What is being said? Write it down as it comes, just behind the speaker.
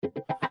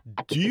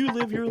Do you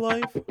live your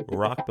life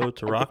rockboat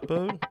to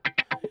rockboat?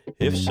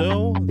 If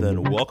so,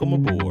 then welcome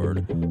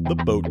aboard the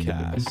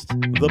Boatcast,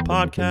 the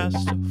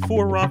podcast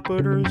for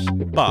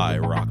rockboaters by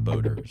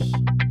rockboaters.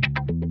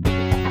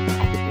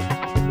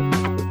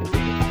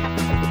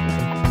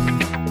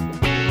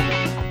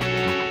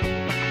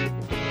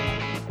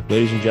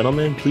 Ladies and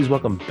gentlemen, please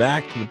welcome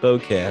back to the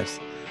Boatcast,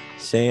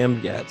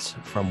 Sam Getz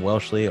from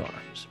Welshly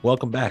Arms.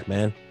 Welcome back,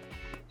 man.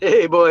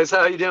 Hey, boys,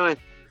 how you doing?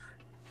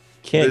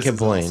 Can't This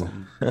complain. Is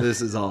awesome.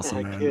 This is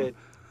awesome, man. Good.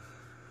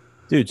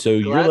 Dude, so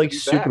you're like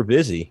super back.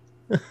 busy.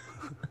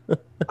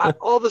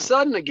 All of a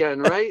sudden again,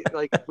 right?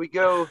 Like we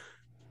go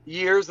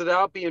years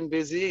without being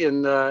busy,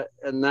 and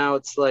now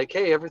it's like,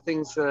 hey,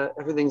 everything's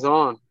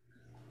on.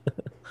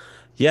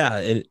 Yeah,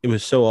 it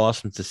was so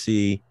awesome to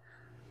see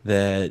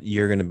that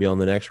you're going to be on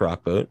the next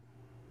rock boat.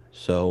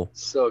 So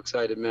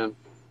Excited, man.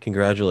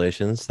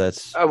 Congratulations.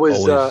 That's I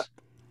was always...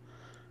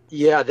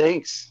 yeah,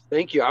 thanks.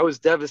 Thank you. I was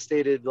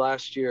devastated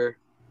last year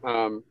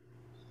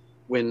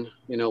when,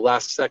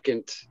 last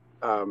second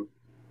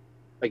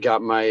I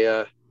got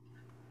my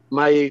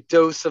my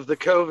dose of the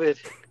COVID.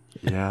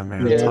 Yeah,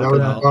 man. Yeah, that was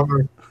a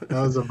bummer.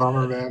 That was a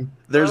bummer, man.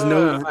 There's I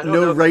don't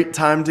no know. right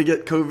time to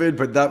get COVID,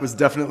 but that was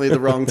definitely the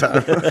wrong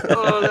time.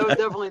 Oh, that was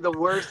definitely the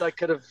worst I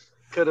could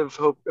have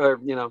hoped, or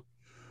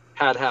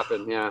had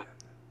happen.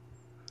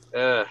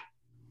 Yeah.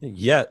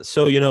 Yeah,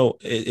 so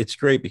it's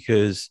great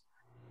because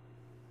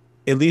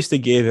at least it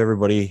gave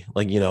everybody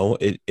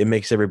it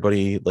makes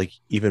everybody like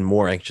even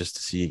more anxious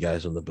to see you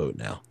guys on the boat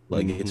now.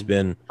 Like it's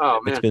been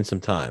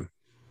some time.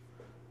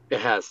 It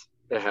has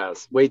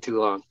way too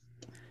long.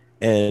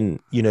 And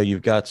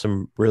you've got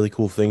some really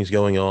cool things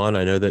going on.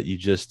 I know that you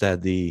just had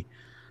I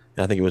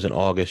think it was in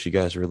August, you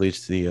guys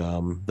released the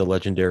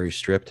legendary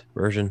stripped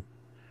version.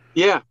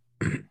 Yeah.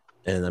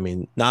 And I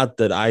mean, not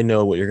that I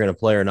know what you're going to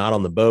play or not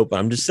on the boat, but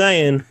I'm just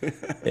saying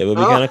it would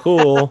be kind of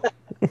cool.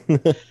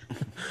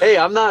 Hey,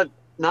 I'm not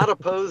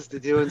opposed to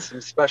doing some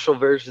special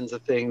versions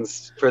of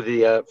things for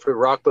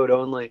rock boat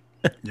only.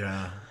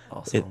 Yeah,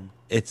 awesome.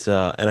 It's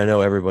and I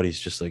know everybody's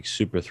just like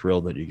super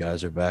thrilled that you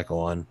guys are back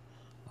on.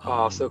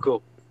 Oh, so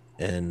cool.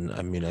 And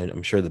I mean,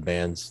 I'm sure the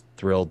band's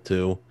thrilled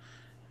too.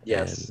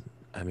 Yes.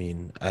 And, I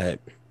mean, not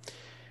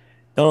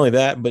only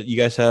that, but you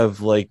guys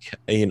have like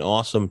an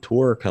awesome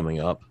tour coming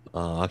up,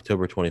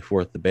 October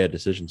 24th, the Bad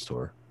Decisions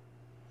tour.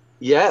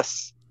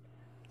 Yes.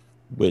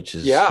 Which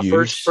is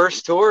huge.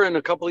 First tour in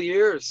a couple of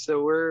years.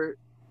 So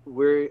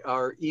we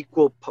are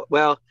equal.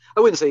 Well, I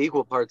wouldn't say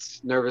equal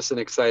parts nervous and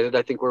excited.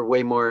 I think we're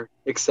way more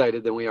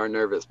excited than we are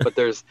nervous. But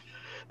there's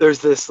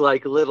this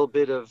like little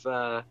bit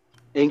of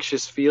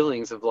anxious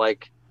feelings of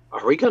like,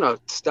 are we gonna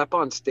step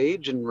on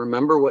stage and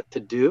remember what to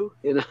do?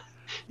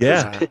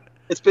 Yeah.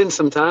 It's been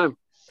some time.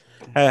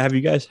 Have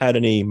you guys had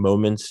any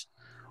moments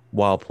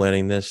while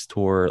planning this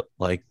tour,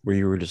 like where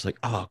you were just like,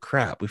 oh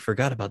crap, we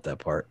forgot about that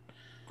part?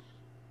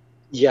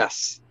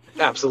 Yes,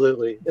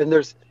 absolutely. And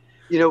there's,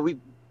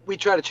 we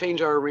try to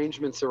change our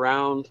arrangements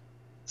around.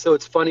 So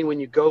it's funny when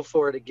you go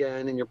for it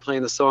again and you're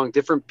playing the song,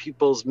 different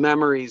people's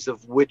memories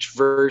of which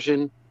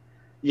version,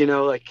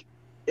 like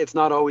it's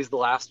not always the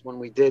last one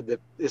we did that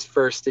is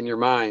first in your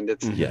mind.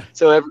 It's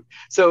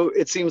so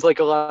it seems like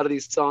a lot of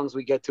these songs,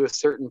 we get to a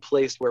certain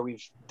place where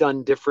we've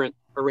done different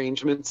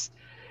arrangements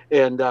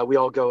and we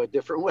all go a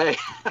different way.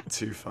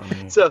 Too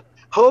funny. So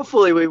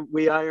hopefully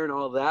we iron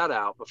all that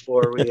out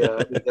before we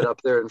get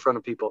up there in front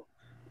of people.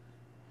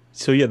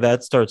 So yeah,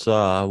 that starts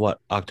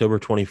October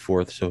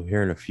 24th. So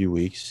here in a few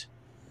weeks.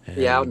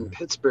 And, out in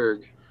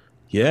Pittsburgh.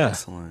 Yeah.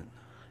 Excellent.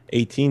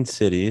 18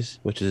 cities,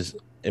 which is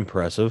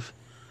impressive.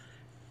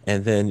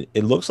 And then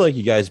it looks like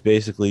you guys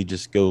basically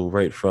just go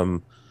right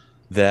from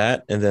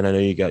that. And then I know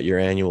you got your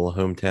annual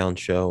hometown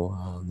show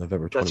on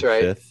November 25th. That's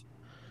right.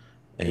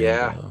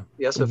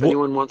 And, So if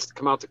anyone wants to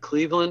come out to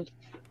Cleveland,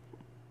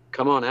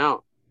 come on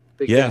out.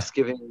 Big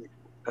Thanksgiving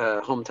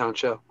hometown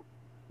show.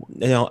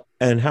 Now,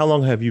 and how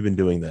long have you been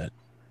doing that?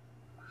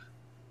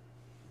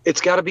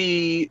 It's got to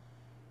be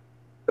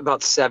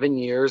about 7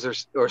 years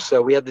or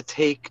so. We had to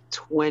take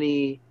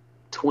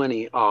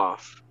 2020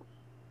 off.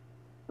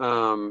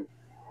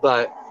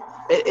 But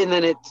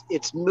then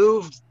it's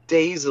moved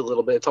days a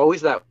little bit. It's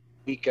always that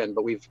weekend,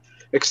 but we've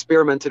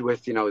experimented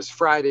with, is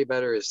Friday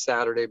better? Is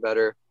Saturday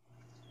better?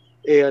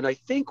 And I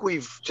think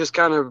we've just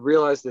kind of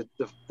realized that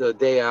the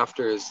day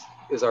after is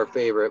our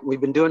favorite.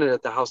 We've been doing it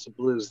at the House of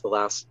Blues the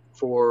last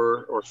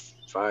 4 or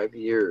 5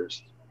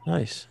 years.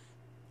 Nice.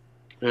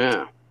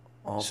 Yeah.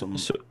 Awesome.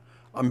 So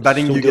I'm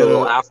betting you do get a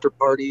little after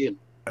party. And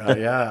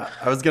yeah,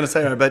 I was going to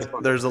say, I bet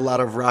there's a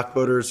lot of rock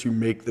boaters who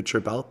make the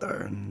trip out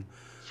there. And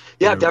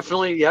yeah,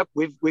 definitely. Yep.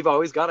 We've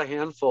always got a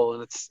handful,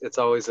 and it's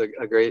always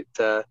a great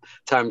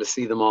time to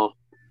see them all,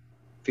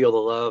 feel the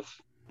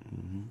love.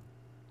 Mm-hmm.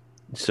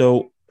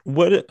 So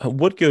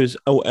what goes?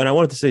 Oh, and I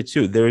wanted to say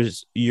too,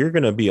 you're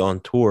going to be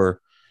on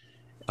tour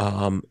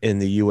in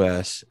the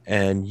US,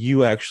 and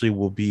you actually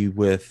will be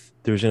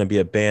there's going to be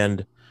a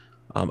band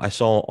I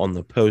saw on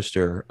the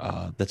poster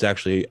that's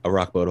actually a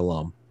rock boat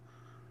alum,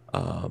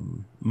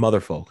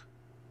 Motherfolk.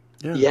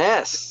 Yeah.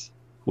 Yes.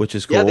 Which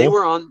is cool. Yeah, they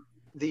were on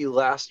the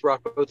last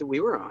rock boat that we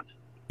were on.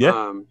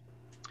 Yeah.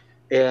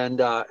 And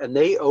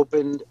they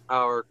opened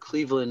our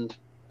Cleveland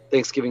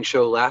Thanksgiving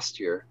show last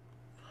year.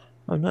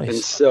 Oh, And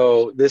nice.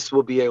 so this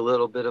will be a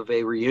little bit of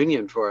a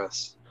reunion for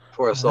us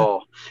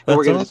all. And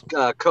we're That's going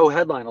awesome. to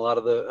co-headline a lot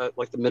of the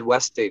like the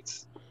Midwest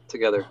states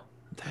together.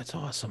 That's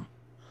awesome.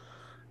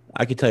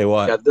 I can tell you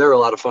what. Yeah, they're a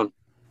lot of fun.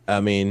 I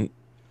mean,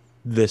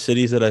 the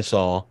cities that I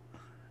saw,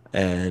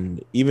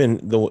 and even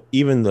the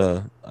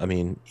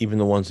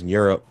ones in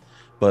Europe,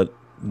 but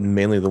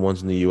mainly the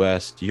ones in the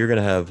U.S. You're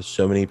gonna have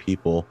so many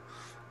people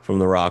from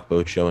the rock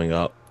boat showing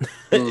up.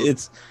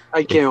 it's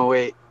I it, can't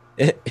wait.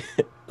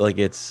 like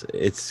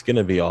it's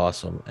gonna be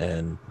awesome,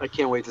 and I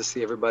can't wait to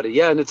see everybody.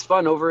 Yeah, and it's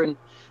fun over in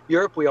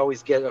Europe. We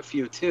always get a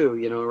few too,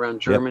 you know, around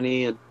yep,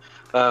 Germany and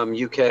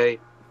UK.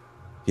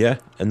 yeah,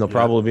 and they'll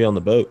probably be on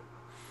the boat.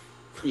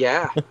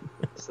 Yeah,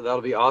 so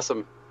that'll be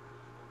awesome.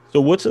 So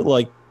what's it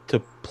like to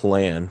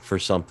plan for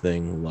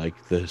something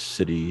like the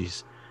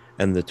cities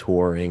and the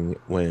touring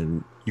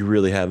when you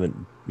really haven't,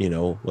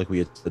 like we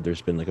had said,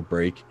 there's been like a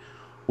break.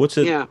 What's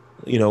it, Yeah,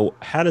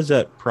 how does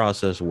that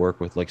process work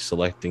with like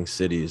selecting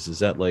cities? Is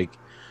that like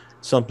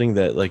something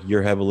that like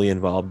you're heavily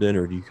involved in,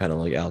 or do you kind of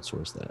like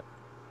outsource that?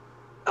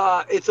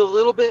 it's a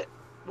little bit.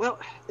 Well,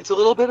 it's a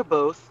little bit of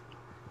both.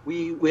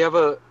 We have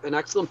an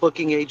excellent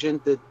booking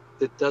agent that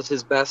does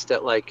his best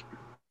at like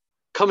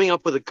coming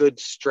up with a good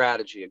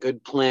strategy, a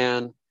good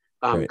plan,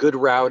 Right. good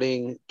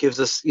routing, gives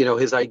us, you know,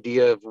 his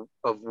idea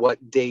of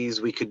what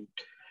days we could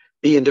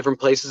be in different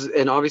places.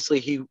 And obviously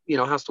he, you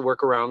know, has to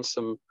work around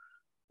some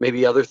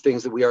maybe other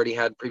things that we already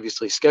had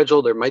previously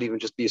scheduled. There might even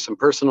just be some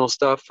personal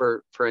stuff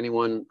for any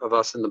one of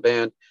us in the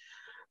band.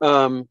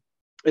 Um,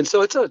 and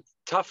so it's a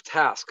tough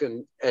task,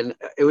 and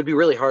it would be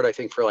really hard, I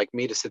think, for like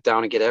me to sit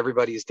down and get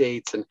everybody's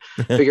dates and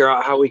figure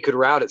out how we could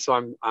route it. So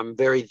I'm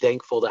very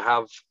thankful to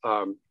have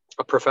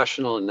a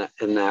professional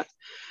in that.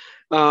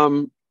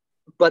 Um,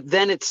 but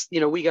then it's, you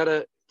know, we got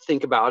to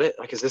think about it.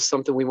 Like, is this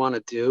something we want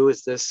to do?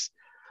 Is this,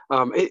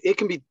 it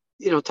can be,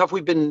 you know, tough.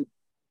 We've been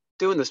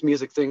doing this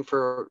music thing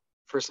for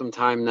some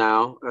time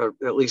now, or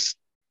at least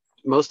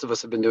most of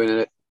us have been doing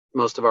it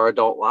most of our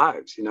adult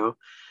lives, you know,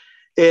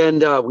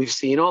 and we've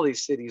seen all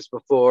these cities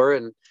before,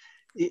 and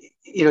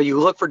you know, you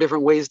look for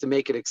different ways to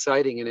make it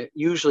exciting, and it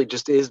usually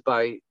just is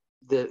by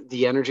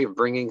the energy of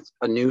bringing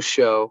a new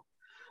show,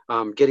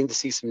 getting to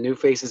see some new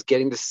faces,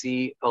 getting to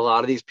see a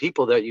lot of these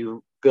people that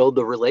you build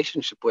the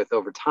relationship with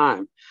over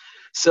time.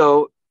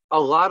 So a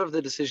lot of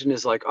the decision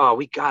is like, oh,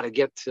 we got to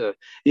get to,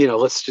 you know,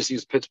 let's just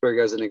use Pittsburgh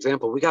as an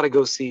example. We got to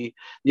go see,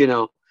 you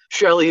know,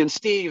 Shelley and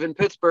Steve in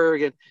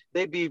Pittsburgh, and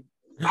they'd be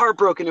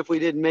heartbroken if we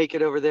didn't make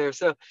it over there.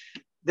 So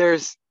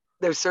there's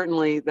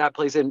certainly that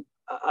plays in.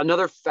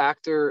 Another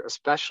factor,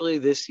 especially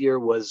this year,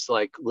 was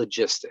like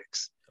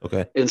logistics.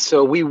 Okay. And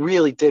so we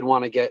really did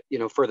want to get, you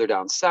know, further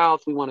down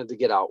south. We wanted to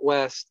get out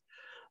west.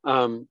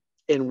 And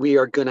we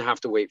are going to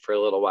have to wait for a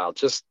little while,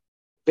 just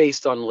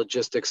based on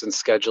logistics and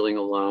scheduling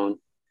alone.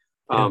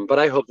 Yeah. But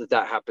I hope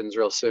that happens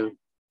real soon.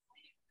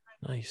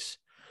 Nice.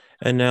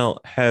 And now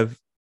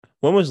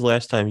when was the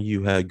last time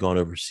you had gone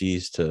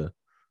overseas to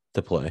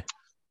play?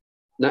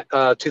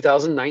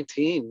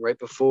 2019, right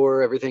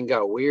before everything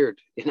got weird,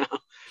 you know.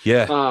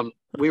 Yeah.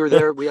 We were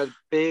there. We had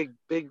big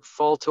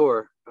fall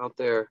tour out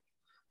there.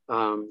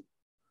 And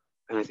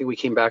I think we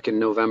came back in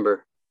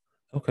November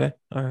Okay.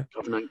 All right.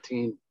 of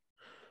 19.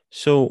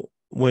 So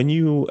when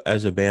you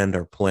as a band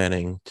are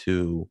planning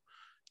to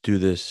do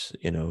this,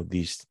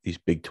 these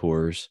big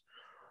tours,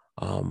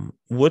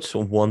 what's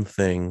one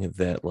thing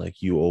that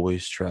like you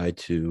always try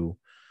to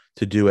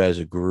do as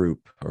a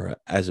group or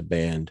as a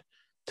band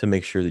to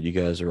make sure that you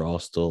guys are all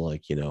still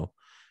like,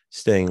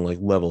 staying like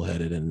level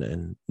headed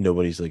and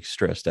nobody's like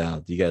stressed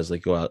out? Do you guys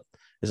like go out?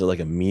 Is it like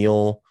a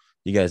meal?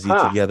 You guys eat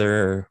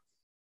together? Or?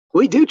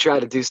 We do try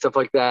to do stuff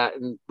like that.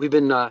 And we've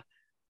been,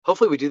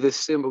 hopefully we do this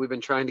soon, but we've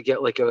been trying to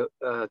get like a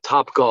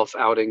Top Golf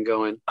outing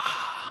going.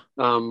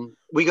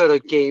 We go to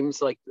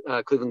games like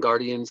Cleveland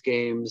Guardians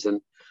games and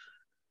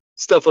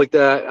stuff like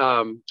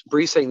that.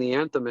 Bree sang the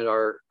anthem at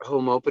our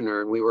home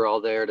opener, and we were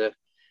all there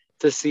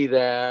to see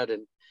that.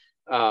 And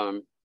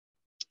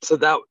so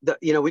that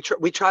you know,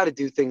 we try to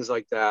do things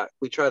like that.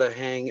 We try to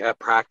hang at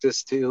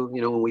practice too,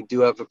 you know, when we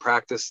do have a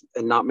practice,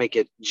 and not make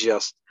it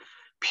just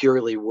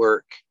purely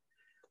work.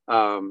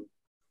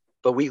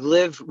 But we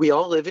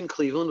all live in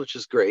Cleveland, which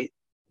is great.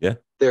 Yeah.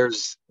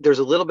 There's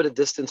a little bit of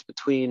distance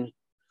between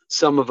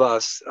some of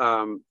us.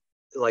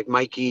 Like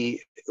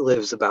Mikey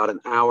lives about an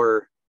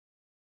hour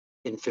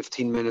and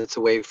 15 minutes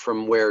away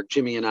from where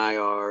Jimmy and I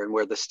are and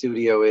where the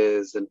studio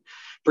is. And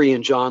Bree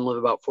and John live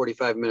about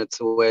 45 minutes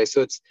away.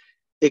 So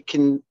it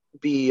can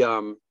be,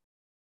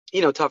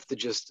 you know, tough to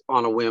just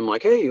on a whim,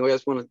 like, hey, you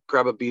guys want to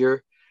grab a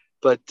beer?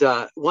 But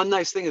one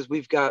nice thing is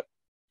we've got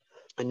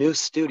a new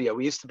studio.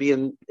 We used to be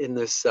in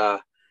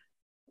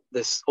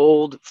this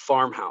old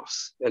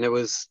farmhouse, and it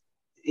was,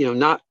 you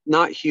know,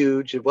 not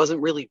huge. It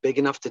wasn't really big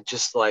enough to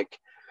just like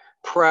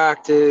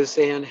practice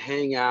and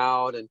hang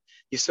out, and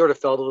you sort of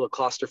felt a little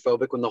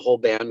claustrophobic when the whole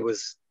band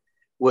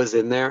was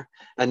in there.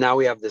 And now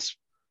we have this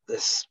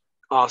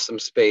awesome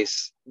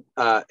space,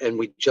 and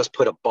we just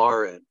put a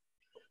bar in.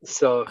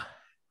 So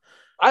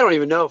I don't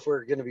even know if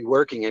we're going to be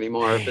working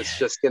anymore. If it's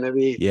just going to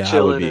be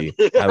chilling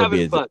and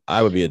having fun.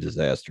 I would be a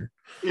disaster.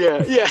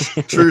 Yeah.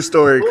 True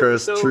story, Well,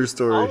 Chris. so True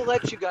story. I'll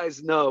let you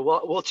guys know.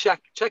 We'll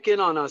check in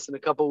on us in a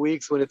couple of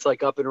weeks when it's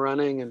like up and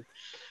running, and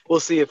we'll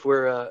see if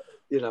we're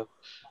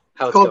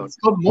how it's going. It's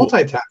called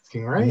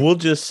multitasking, right? We'll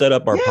just set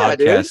up our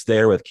podcast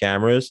there with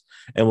cameras,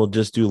 and we'll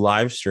just do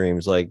live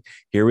streams. Like,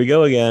 here we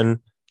go again,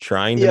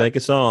 trying to make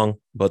a song,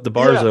 but the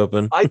bar's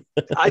open.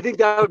 I think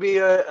that would be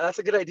that's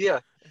a good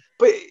idea.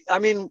 But I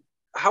mean,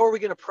 how are we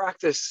going to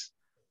practice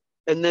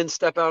and then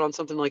step out on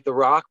something like the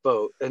rock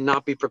boat and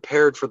not be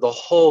prepared for the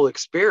whole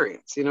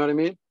experience? You know what I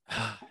mean?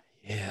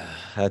 Yeah,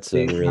 that's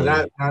a really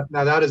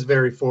now that is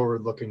very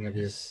forward looking of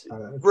you.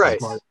 Right.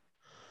 Smart.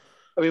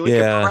 I mean, we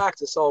can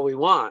practice all we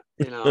want,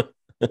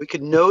 we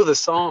could know the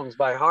songs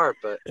by heart,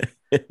 but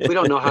we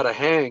don't know how to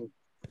hang.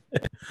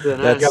 You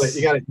got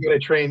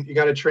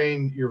to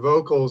train your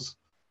vocals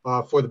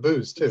for the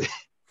booze too.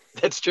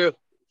 That's true.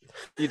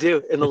 You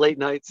do in the late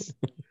nights.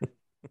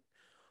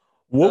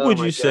 What would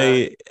you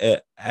say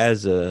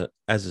as a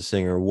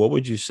singer? What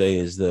would you say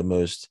is the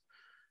most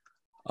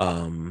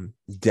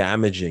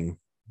damaging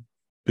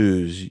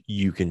booze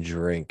you can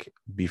drink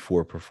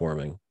before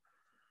performing?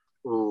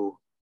 Ooh.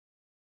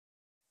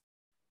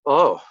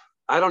 Oh,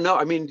 I don't know.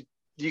 I mean,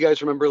 do you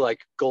guys remember like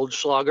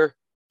Goldschlager?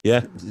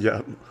 Yeah.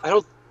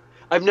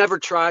 I've never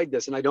tried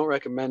this, and I don't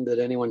recommend that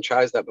anyone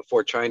tries that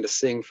before trying to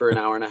sing for an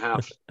hour and a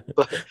half.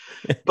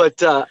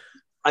 But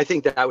I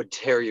think that would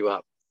tear you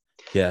up.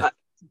 Yeah.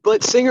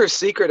 But singer's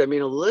secret, I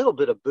mean, a little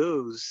bit of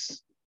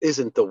booze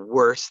isn't the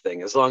worst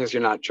thing, as long as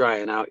you're not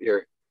drying out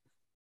your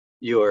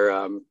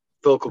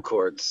vocal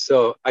cords.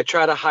 So I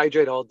try to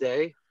hydrate all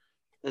day,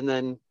 and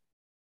then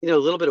a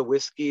little bit of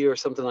whiskey or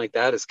something like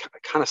that is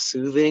kind of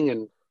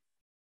soothing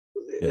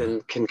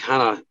and can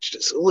kind of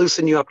just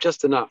loosen you up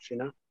just enough.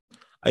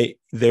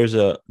 There's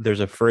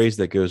a phrase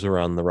that goes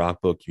around the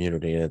rock boat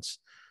community, and it's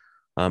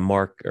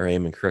Mark or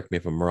Eamon, correct me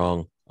if I'm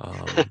wrong.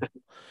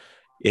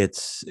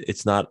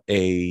 It's not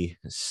a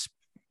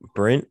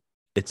sprint,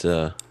 it's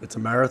a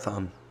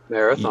marathon.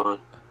 And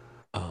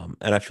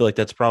I feel like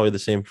that's probably the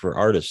same for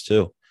artists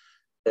too.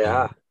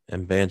 Yeah.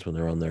 And bands when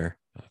they're on there,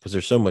 because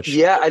there's so much.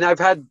 Yeah. And I've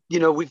had,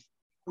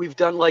 we've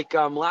done like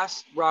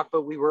last rock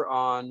boat we were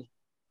on,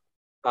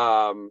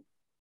 trying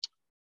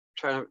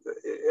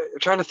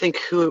to think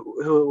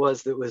who it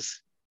was that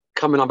was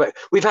coming on, but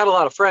we've had a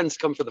lot of friends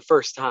come for the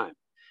first time,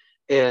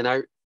 and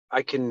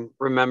I can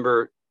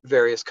remember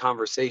various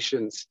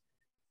conversations,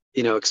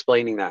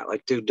 explaining that,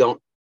 like, dude,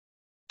 don't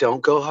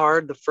go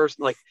hard the first,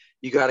 like,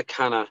 you got to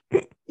kind of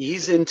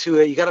ease into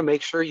it. You got to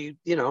make sure you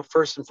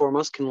first and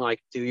foremost can like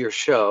do your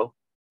show.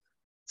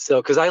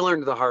 So, because I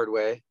learned the hard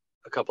way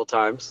a couple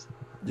times.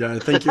 Yeah, I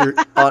think you're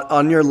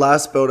on your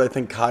last boat. I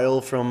think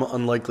Kyle from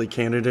Unlikely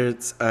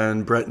Candidates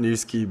and Brett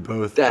Newski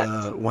both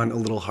went a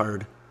little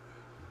hard.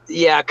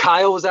 Yeah,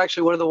 Kyle was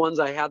actually one of the ones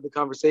I had the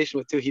conversation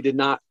with too. He did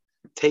not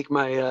take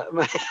my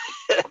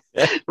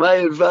my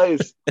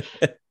advice.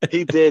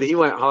 He did. He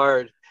went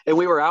hard, and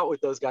we were out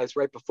with those guys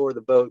right before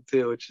the boat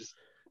too, which is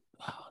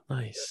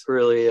nice.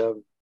 Really,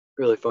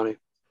 really funny.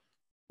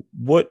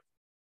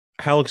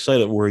 How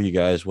excited were you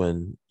guys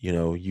when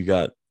you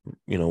got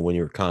when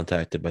you were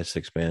contacted by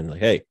Six Man, like,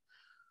 hey,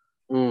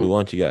 we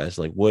want you guys?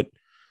 Like, what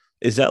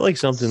is that like?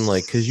 Something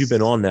like, because you've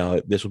been on now,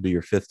 this will be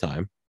your 5th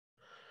time.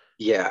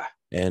 Yeah.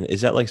 And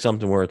is that like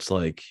something where it's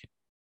like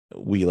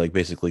we like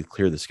basically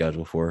clear the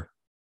schedule for?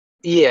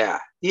 Yeah,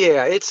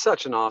 it's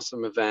such an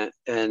awesome event,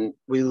 and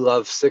we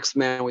love Six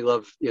Man. We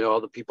love all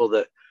the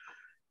people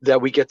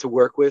that we get to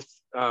work with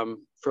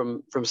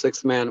from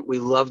Six Man. We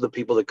love the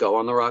people that go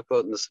on the rock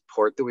boat and the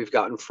support that we've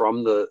gotten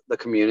from the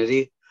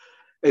community.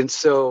 And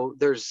so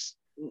there's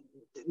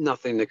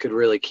nothing that could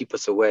really keep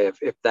us away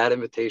if that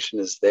invitation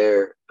is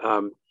there.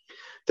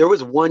 There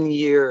was one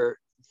year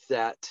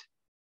that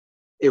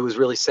it was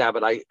really sad,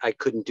 but I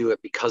couldn't do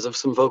it because of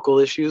some vocal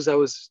issues I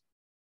was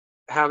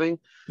having.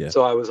 Yeah.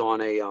 So I was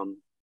on a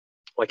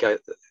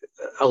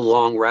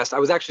long rest. I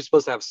was actually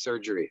supposed to have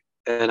surgery,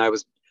 and I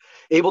was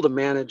able to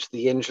manage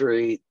the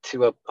injury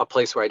to a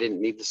place where I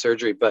didn't need the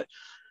surgery, but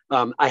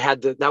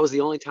that was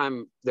the only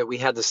time that we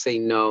had to say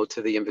no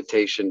to the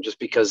invitation, just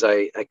because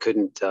I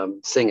couldn't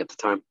sing at the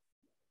time.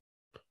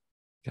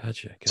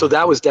 Gotcha. So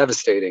that was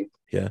devastating.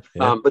 Yeah.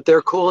 But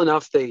they're cool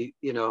enough. They,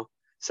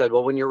 said,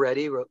 well, when you're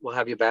ready, we'll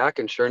have you back.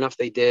 And sure enough,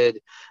 they did.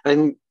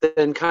 And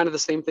then kind of the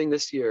same thing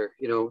this year,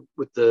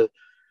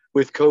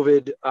 with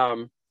COVID,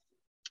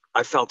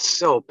 I felt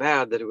so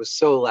bad that it was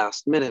so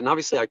last minute, and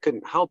obviously I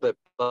couldn't help it.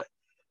 But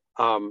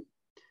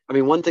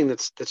one thing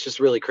that's just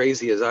really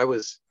crazy is I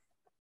was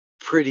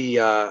pretty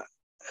I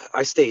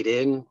stayed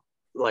in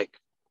like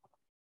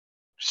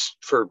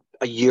for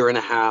a year and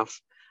a half.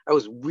 I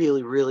was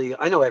really, really,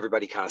 I know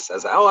everybody kind of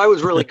says that, I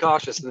was really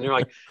cautious, and they're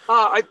like,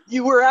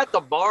 you were at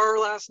the bar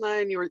last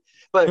night, and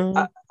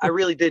but I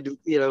really did,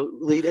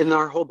 lead, and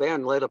our whole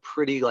band led a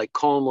pretty like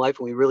calm life,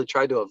 and we really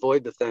tried to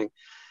avoid the thing.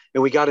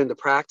 and we got into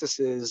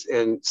practices,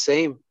 and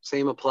same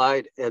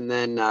applied. And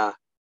then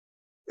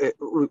it,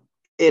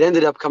 it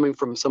ended up coming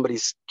from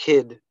somebody's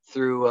kid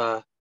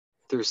through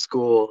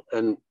school,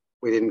 and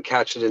we didn't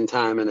catch it in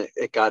time, and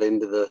it got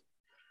into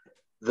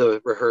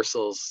the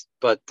rehearsals.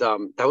 But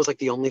that was like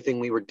the only thing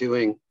we were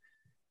doing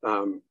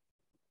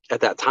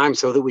at that time,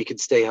 so that we could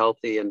stay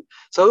healthy. And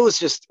so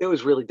it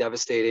was really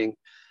devastating,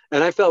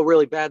 and I felt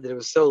really bad that it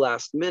was so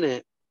last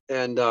minute.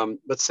 And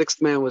but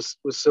Sixth Man was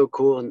so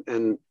cool,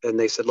 and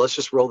they said, let's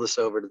just roll this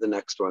over to the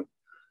next one.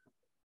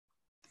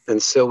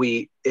 And so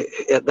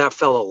that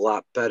felt a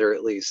lot better.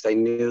 At least I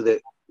knew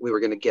that we were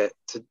going to get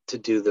to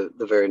do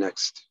the very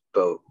next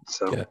boat.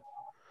 So yeah.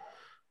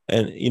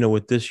 And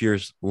with this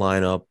year's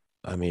lineup,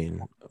 I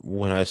mean,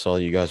 when I saw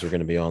you guys were going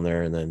to be on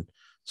there, and then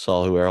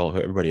saw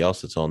everybody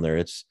else that's on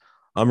there,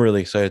 I'm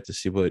really excited to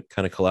see what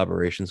kind of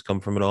collaborations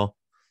come from it all.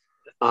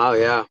 Oh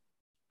yeah. I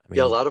mean,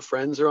 yeah, a lot of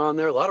friends are on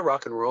there, a lot of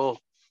rock and roll.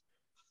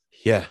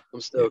 Yeah,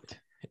 I'm stoked.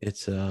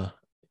 It's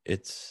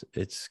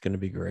going to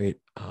be great.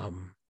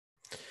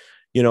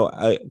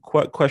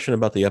 Question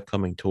about the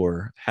upcoming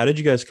tour. How did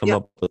you guys come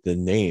up with the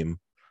name,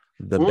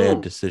 the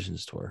Bad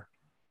Decisions Tour?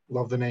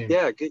 Love the name.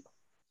 Yeah,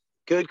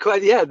 good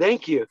question. Yeah,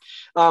 thank you.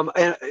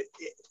 And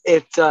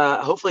it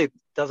hopefully it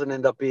doesn't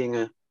end up being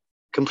a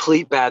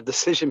complete bad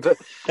decision, but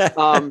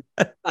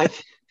I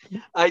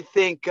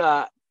think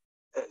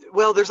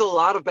well, there's a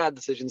lot of bad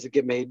decisions that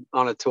get made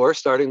on a tour,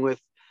 starting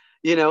with,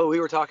 we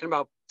were talking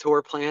about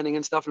tour planning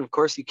and stuff, and of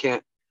course you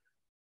can't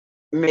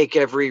make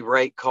every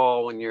right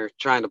call when you're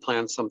trying to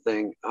plan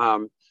something.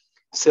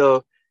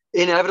 So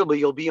inevitably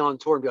you'll be on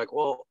tour and be like,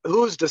 well,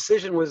 whose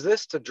decision was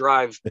this to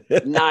drive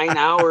 9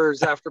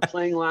 hours after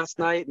playing last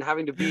night and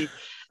having to be,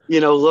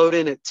 load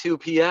in at 2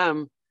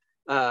 p.m.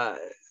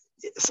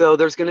 So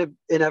there's going to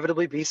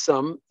inevitably be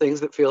some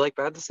things that feel like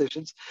bad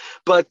decisions,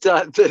 but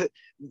the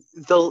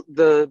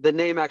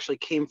name actually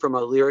came from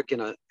a lyric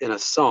in a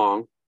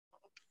song,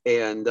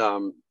 and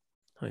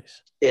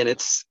nice. And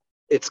it's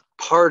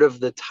part of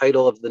the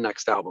title of the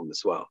next album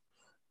as well.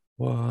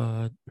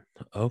 What?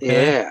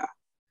 Okay. Yeah.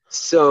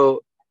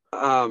 So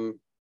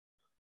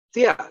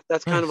yeah,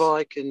 that's kind of all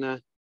I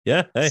can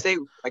say,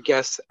 I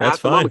guess, that's at the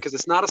fine. moment, because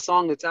it's not a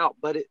song that's out,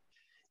 but it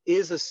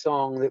is a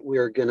song that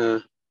we're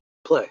gonna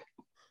play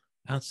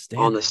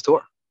on this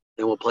tour,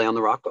 and we'll play on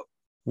the Rock Boat.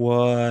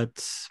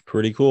 What?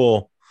 Pretty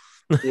cool.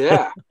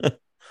 Yeah.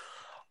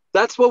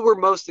 That's what we're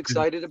most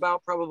excited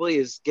about, probably,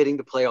 is getting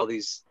to play all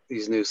these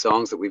new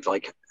songs that we've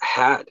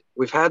had.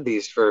 We've had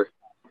these for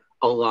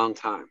a long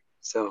time,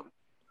 so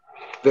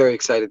very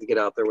excited to get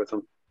out there with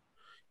them.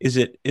 Is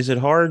it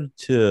hard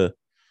to,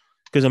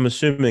 because I'm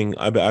assuming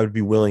I would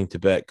be willing to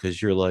bet,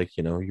 because you're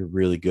you're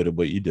really good at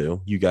what you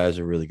do. You guys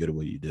are really good at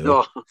what you do.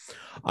 Oh,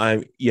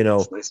 I'm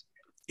nice.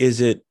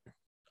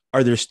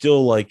 Are there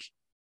still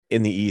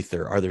in the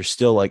ether? Are there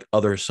still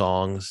other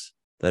songs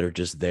that are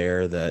just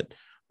there that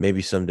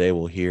maybe someday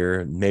we'll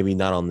hear? Maybe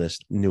not on this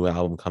new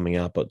album coming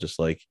out, but just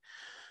do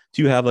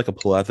you have a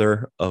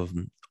plethora of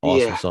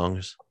awesome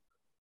songs?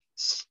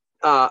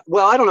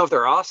 Well, I don't know if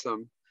they're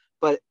awesome,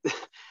 but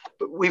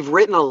we've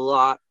written a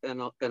lot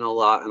and a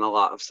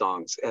lot of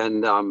songs,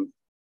 and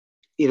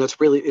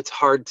it's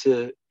hard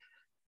to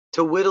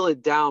whittle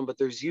it down, but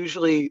there's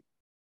usually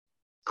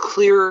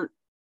clear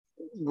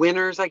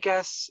winners, I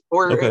guess,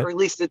 or at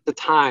least at the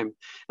time,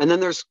 and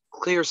then there's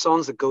clear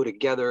songs that go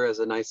together as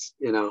a nice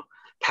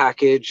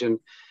package, and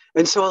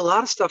so a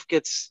lot of stuff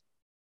gets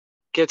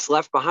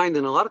left behind,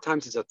 and a lot of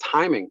times it's a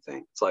timing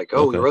thing. It's we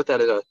wrote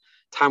that at a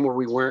time where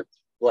we weren't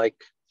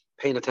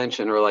paying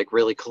attention or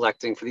really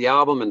collecting for the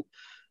album, and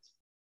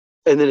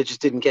then it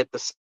just didn't get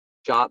the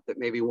shot that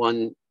maybe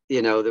one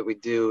that we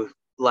do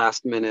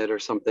last minute or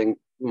something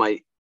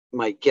might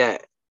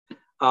get.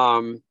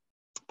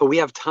 But we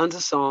have tons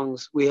of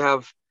songs. We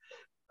have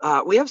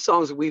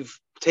songs that we've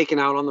taken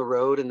out on the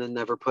road and then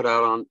never put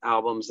out on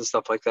albums and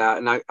stuff like that,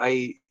 and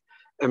I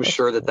am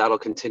sure that that'll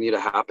continue to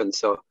happen.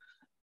 So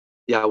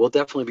yeah, we'll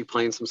definitely be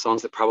playing some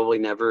songs that probably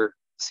never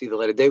see the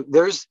light of day.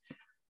 There's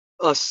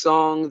a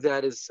song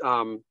that is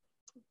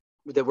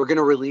that we're going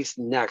to release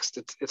next.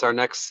 It's our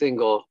next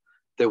single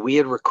that we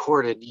had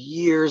recorded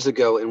years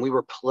ago, and we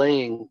were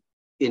playing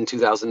in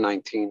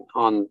 2019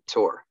 on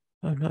tour.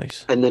 Oh,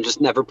 nice. And then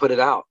just never put it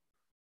out.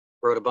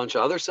 Wrote a bunch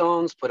of other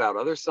songs, put out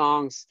other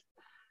songs,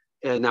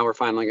 and now we're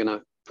finally going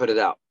to put it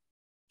out.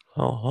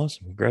 Oh,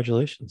 awesome.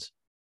 Congratulations.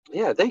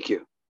 Yeah, thank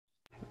you.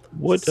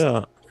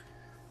 Talk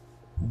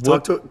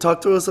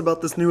to us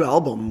about this new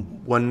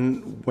album.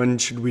 When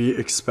should we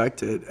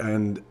expect it?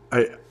 And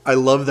I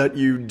love that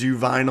you do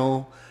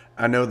vinyl.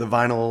 I know the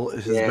vinyl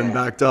has been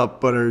backed up,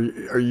 but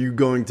are you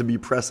going to be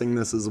pressing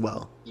this as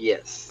well?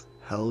 Yes.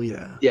 Hell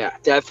yeah. Yeah,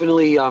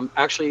 definitely.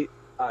 Actually,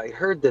 I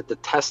heard that the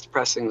test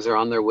pressings are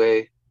on their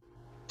way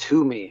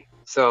to me,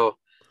 so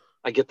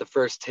I get the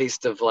first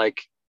taste of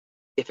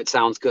if it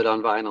sounds good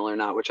on vinyl or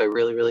not, which I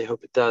really, really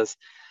hope it does.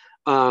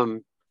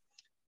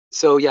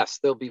 So yes,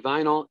 there'll be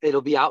vinyl.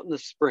 It'll be out in the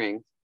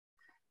spring,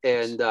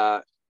 and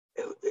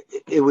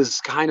it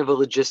was kind of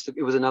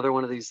it was another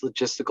one of these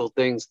logistical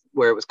things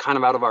where it was kind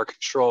of out of our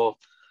control.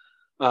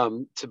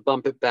 to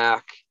bump it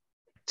back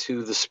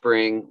to the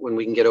spring when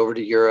we can get over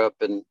to Europe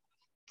and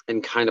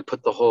kind of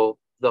put the whole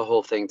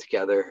thing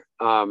together.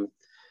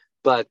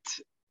 But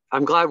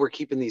I'm glad we're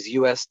keeping these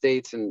US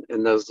dates and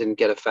those didn't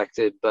get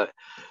affected. But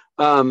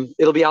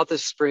it'll be out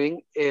this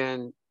spring,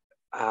 and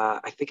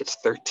I think it's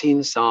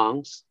 13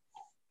 songs.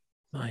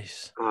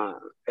 Nice.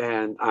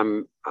 And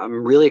I'm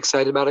really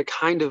excited about it.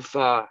 Kind of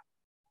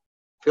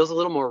feels a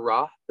little more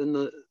raw than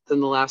the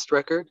last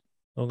record.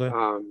 Okay.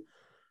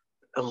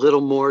 A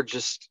little more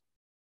just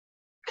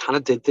kind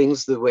of did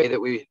things the way that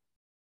we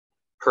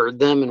heard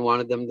them and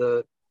wanted them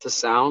to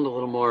sound, a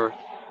little more,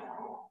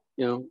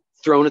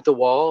 thrown at the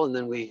wall, and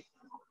then we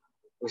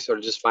sort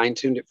of just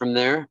fine-tuned it from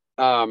there.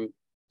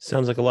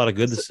 Sounds like a lot of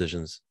good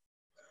decisions.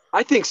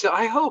 I think so.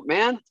 I hope,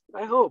 man.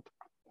 I hope.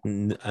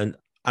 And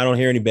I don't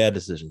hear any bad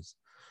decisions.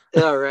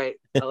 Yeah, right.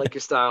 I like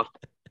your style.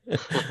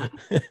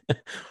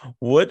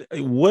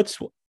 What's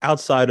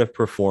outside of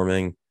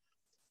performing,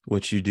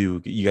 which you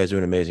guys do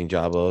an amazing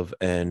job of,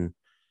 and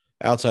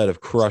outside of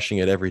crushing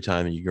it every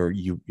time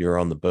you're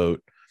on the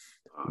boat,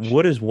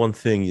 what is one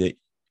thing that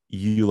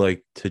you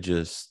like to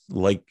just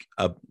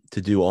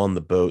to do on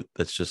the boat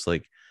that's just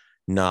like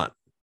not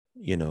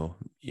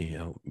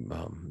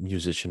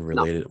musician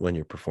related when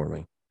you're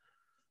performing?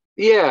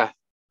 Yeah,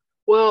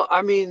 well,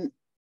 I mean,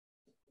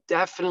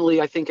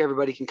 definitely I think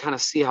everybody can kind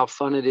of see how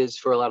fun it is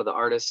for a lot of the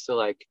artists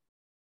to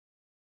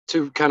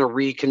kind of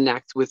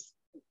reconnect with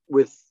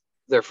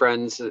their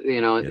friends,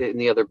 in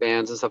the other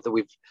bands and stuff that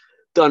we've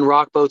done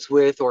rock boats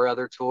with, or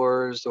other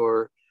tours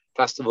or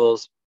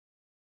festivals.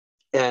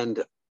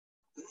 And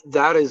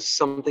that is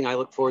something I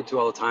look forward to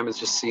all the time, is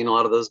just seeing a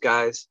lot of those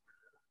guys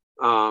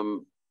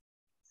and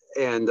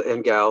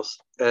gals.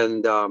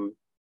 And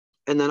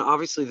then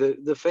obviously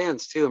the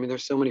fans too. I mean,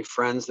 there's so many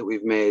friends that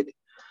we've made.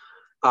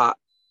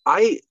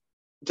 I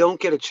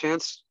don't get a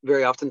chance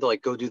very often to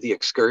go do the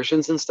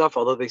excursions and stuff,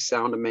 although they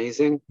sound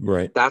amazing.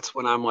 Right. That's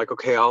when I'm like,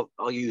 okay,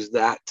 I'll use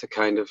that to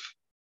kind of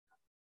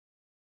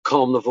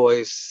calm the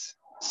voice,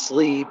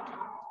 sleep,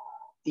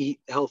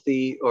 eat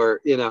healthy, or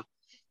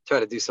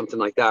try to do something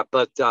like that.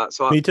 But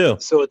me too.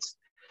 So it's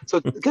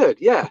good.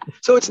 Yeah.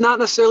 So it's not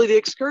necessarily the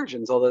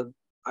excursions, although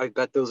I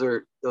bet those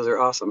are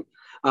awesome.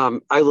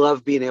 I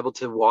love being able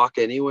to walk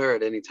anywhere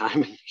at any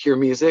time and hear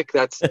music.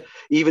 That's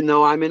even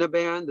though I'm in a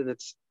band, and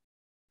it's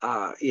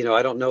I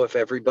don't know if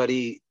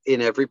everybody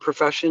in every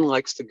profession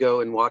likes to go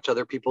and watch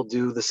other people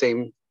do the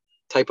same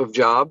type of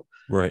job.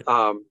 Right.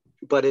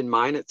 But in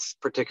mine, it's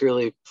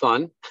particularly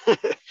fun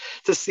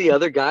to see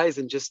other guys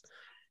and just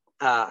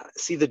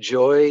see the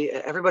joy.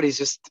 Everybody's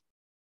just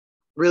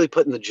really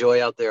putting the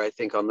joy out there, I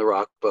think, on the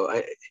rock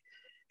boat.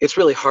 It's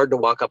really hard to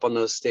walk up on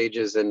those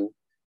stages and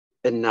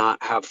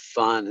not have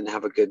fun and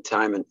have a good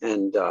time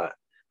and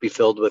be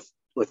filled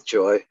with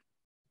joy.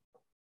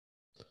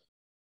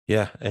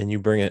 Yeah, and you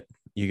bring it,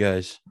 you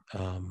guys.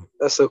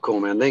 That's so cool,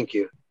 man. Thank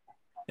you.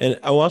 And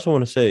I also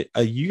want to say,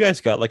 you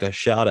guys got like a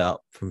shout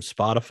out from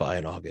Spotify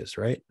in August,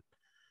 right?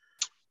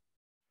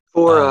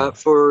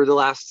 For the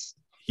last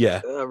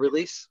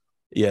release.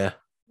 Yeah.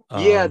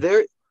 Yeah,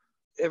 they're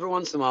every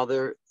once in a while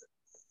they're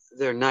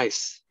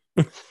nice.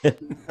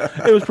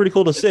 It was pretty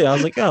cool to see. I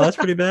was like, oh, that's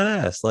pretty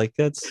badass. Like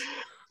they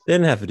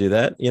didn't have to do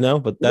that,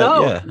 but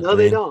that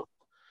they don't.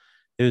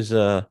 It was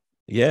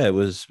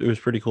it was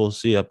pretty cool to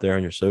see up there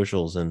on your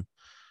socials, and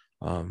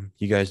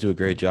you guys do a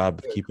great job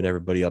of keeping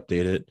everybody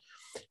updated.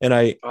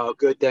 And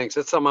good, thanks.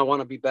 That's something I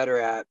want to be better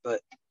at. But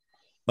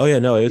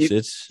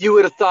it's you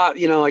would have thought,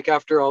 like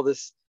after all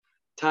this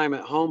time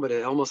at home, but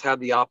it almost had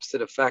the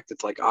opposite effect.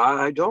 It's like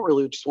I don't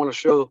really just want to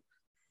show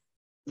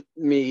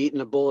me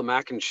eating a bowl of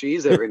mac and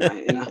cheese every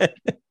night.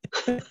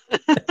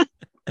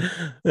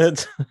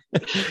 That's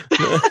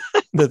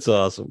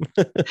awesome.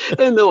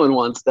 And no one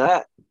wants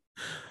that.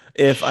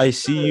 If I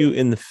see you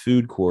in the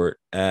food court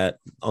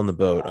on the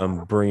boat,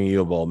 I'm bringing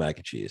you a bowl of mac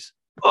and cheese.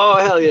 Oh,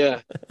 hell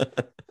yeah.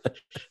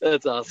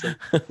 That's awesome.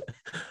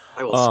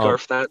 I will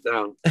scarf that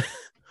down.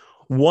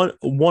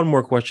 One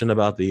more question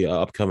about the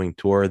upcoming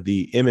tour,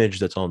 the image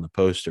that's on the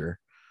poster.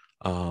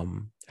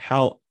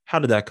 How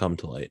did that come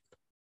to light?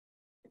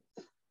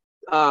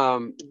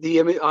 The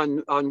image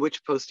on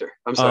which poster?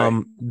 I'm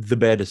sorry. The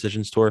Bad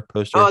Decisions tour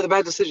poster. Oh, the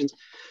Bad Decisions.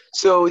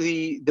 So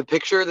the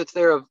picture that's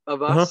there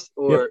of us,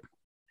 or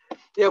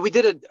we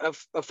did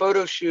a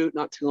photo shoot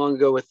not too long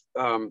ago with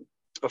a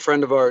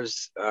friend of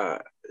ours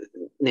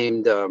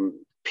named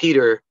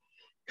Peter,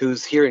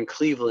 who's here in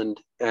Cleveland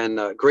and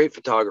a great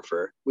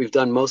photographer. We've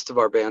done most of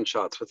our band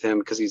shots with him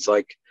because he's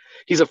a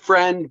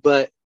friend,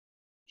 but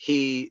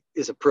he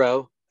is a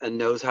pro and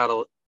knows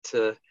how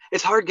to.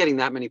 It's hard getting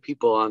that many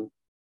people on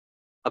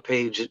a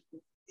page,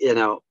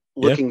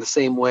 looking the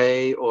same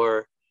way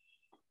or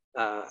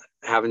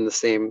having the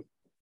same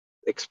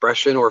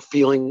expression or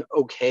feeling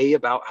okay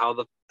about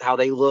how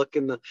they look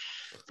in the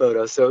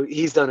photo. So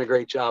he's done a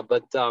great job,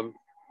 but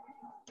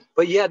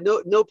yeah,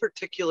 no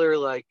particular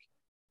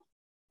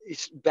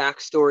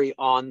backstory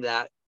on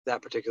that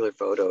particular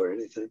photo or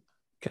anything.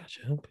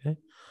 Gotcha. Okay.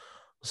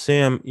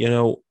 Sam,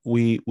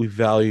 we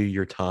value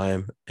your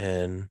time,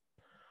 and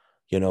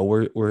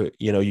we're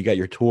you got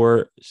your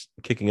tour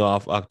kicking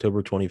off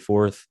October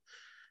 24th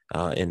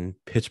in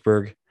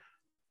Pittsburgh.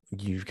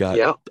 You've got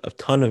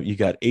you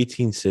got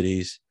 18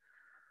 cities.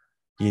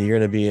 You're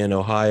going to be in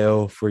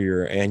Ohio for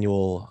your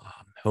annual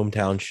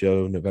hometown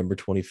show, November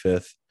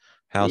 25th,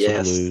 House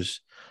of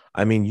Blues.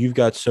 I mean, you've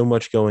got so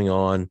much going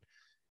on,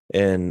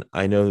 and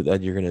I know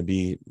that you're going to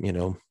be,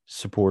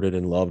 supported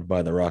and loved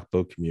by the rock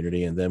boat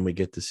community. And then we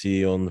get to see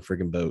you on the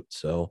friggin' boat.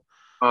 So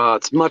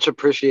it's much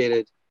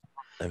appreciated.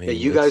 I mean,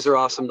 you guys are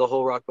awesome. The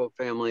whole rock boat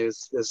family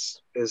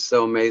is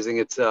so amazing.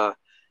 It's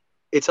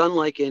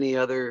unlike any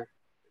other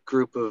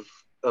group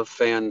of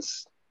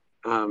fans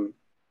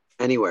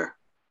anywhere.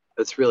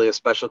 It's really a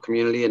special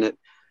community, and it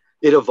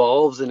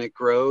evolves and it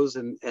grows,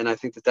 and I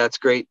think that's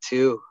great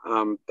too.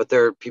 But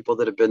there are people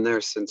that have been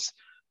there since.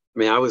 I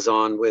mean, I was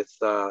on with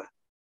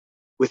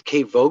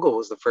Kate Vogel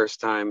was the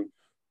first time,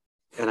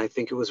 and I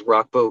think it was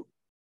Rockboat.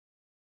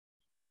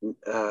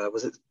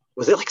 Was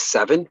it like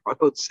 7?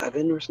 Rockboat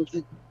 7 or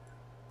something?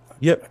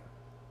 Yep.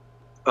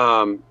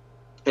 And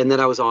then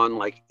I was on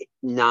like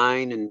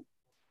 9 and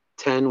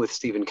 10 with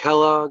Stephen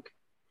Kellogg,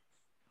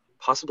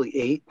 possibly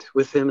 8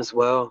 with him as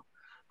well.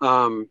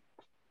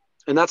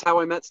 And that's how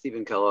I met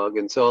Stephen Kellogg.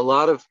 And so a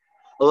lot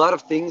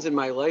of things in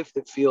my life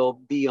that feel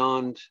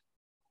beyond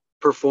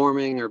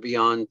performing or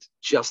beyond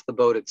just the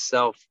boat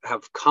itself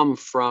have come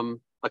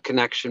from a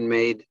connection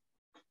made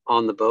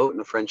on the boat and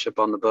a friendship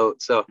on the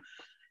boat. So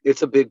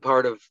it's a big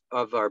part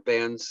of our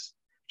band's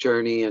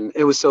journey. And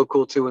it was so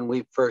cool too when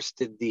we first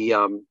did the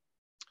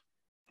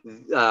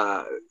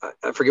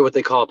I forget what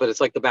they call it, but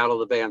it's like the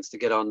battle of the bands to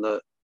get on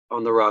the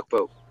rock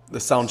boat. The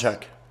sound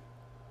check.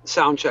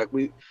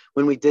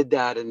 When we did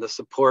that, and the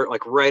support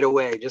like right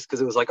away, just because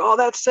it was like, oh,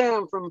 that's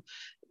Sam from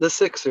the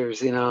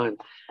Sixers, and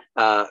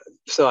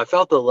so I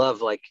felt the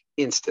love like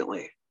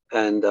instantly,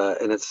 and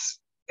it's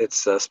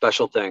a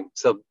special thing.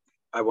 So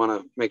I want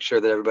to make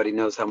sure that everybody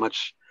knows how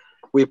much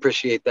we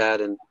appreciate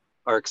that and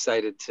are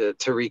excited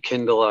to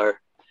rekindle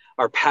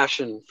our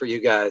passion for you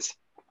guys.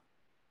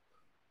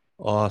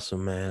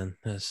 Awesome, man.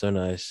 That's so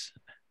nice.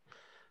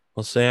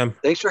 Well, Sam,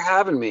 thanks for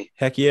having me.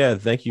 Heck yeah.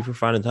 Thank you for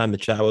finding time to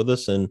chat with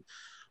us, and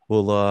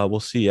we'll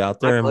see you out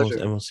there, and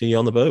we'll see you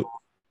on the boat.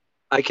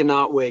 I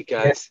cannot wait,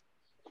 guys.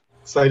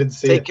 Excited to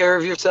see you. Take care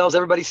of yourselves.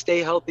 Everybody stay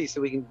healthy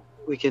so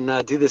we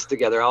can do this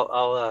together.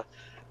 I'll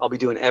be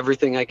doing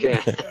everything I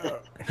can.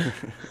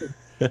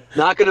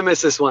 Not going to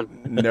miss this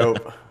one.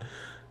 Nope.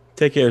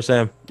 Take care,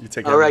 Sam. You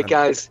take care. All right,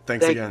 guys.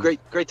 Thanks again.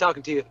 Great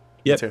talking to you.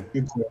 Yep.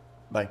 You too.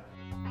 Bye.